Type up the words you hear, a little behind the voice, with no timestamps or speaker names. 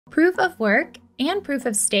Proof of work and proof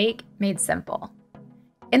of stake made simple.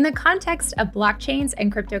 In the context of blockchains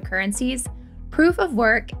and cryptocurrencies, proof of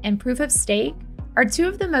work and proof of stake are two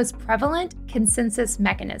of the most prevalent consensus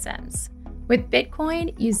mechanisms, with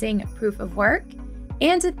Bitcoin using proof of work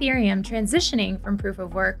and Ethereum transitioning from proof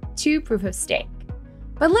of work to proof of stake.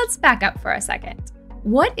 But let's back up for a second.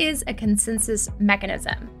 What is a consensus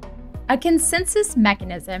mechanism? A consensus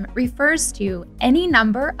mechanism refers to any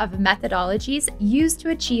number of methodologies used to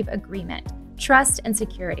achieve agreement, trust, and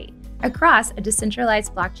security across a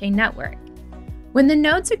decentralized blockchain network. When the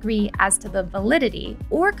nodes agree as to the validity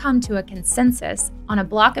or come to a consensus on a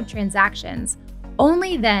block of transactions,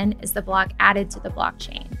 only then is the block added to the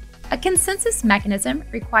blockchain. A consensus mechanism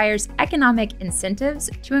requires economic incentives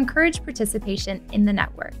to encourage participation in the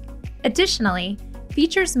network. Additionally,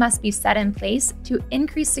 features must be set in place to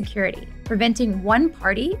increase security, preventing one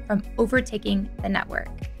party from overtaking the network.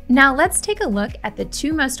 Now let's take a look at the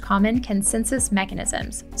two most common consensus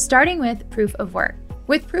mechanisms, starting with proof of work.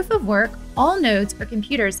 With proof of work, all nodes or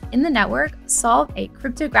computers in the network solve a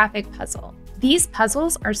cryptographic puzzle. These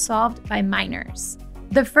puzzles are solved by miners.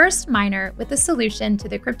 The first miner with the solution to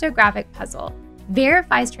the cryptographic puzzle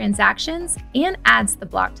verifies transactions and adds the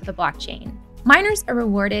block to the blockchain. Miners are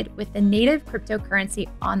rewarded with the native cryptocurrency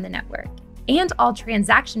on the network and all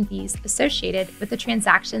transaction fees associated with the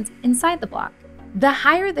transactions inside the block. The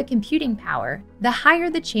higher the computing power, the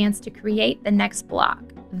higher the chance to create the next block,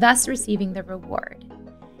 thus receiving the reward.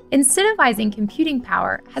 Incentivizing computing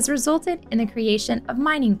power has resulted in the creation of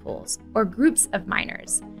mining pools or groups of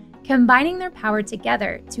miners, combining their power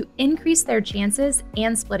together to increase their chances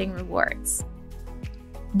and splitting rewards.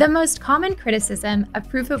 The most common criticism of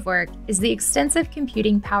proof of work is the extensive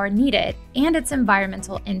computing power needed and its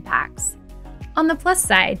environmental impacts. On the plus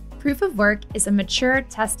side, proof of work is a mature,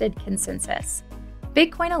 tested consensus.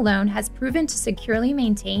 Bitcoin alone has proven to securely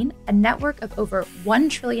maintain a network of over $1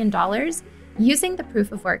 trillion using the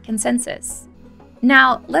proof of work consensus.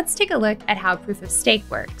 Now, let's take a look at how proof of stake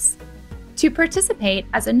works. To participate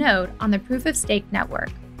as a node on the proof of stake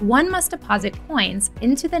network, one must deposit coins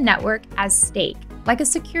into the network as stake, like a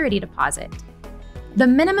security deposit. The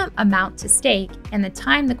minimum amount to stake and the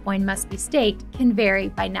time the coin must be staked can vary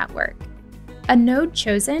by network. A node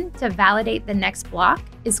chosen to validate the next block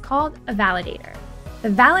is called a validator. The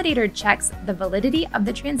validator checks the validity of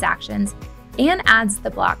the transactions and adds the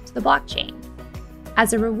block to the blockchain.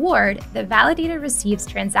 As a reward, the validator receives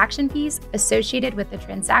transaction fees associated with the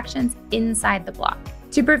transactions inside the block.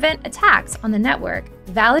 To prevent attacks on the network,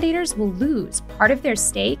 validators will lose part of their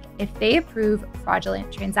stake if they approve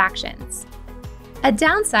fraudulent transactions. A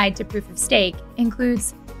downside to proof of stake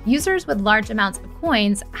includes users with large amounts of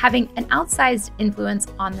coins having an outsized influence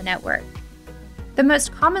on the network. The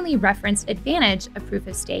most commonly referenced advantage of proof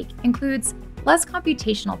of stake includes less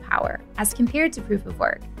computational power as compared to proof of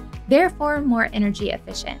work, therefore more energy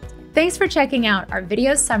efficient. Thanks for checking out our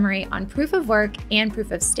video summary on proof of work and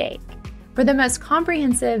proof of stake. For the most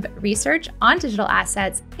comprehensive research on digital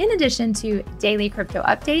assets, in addition to daily crypto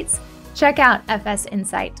updates, check out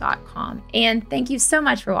fsinsight.com. And thank you so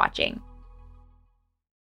much for watching.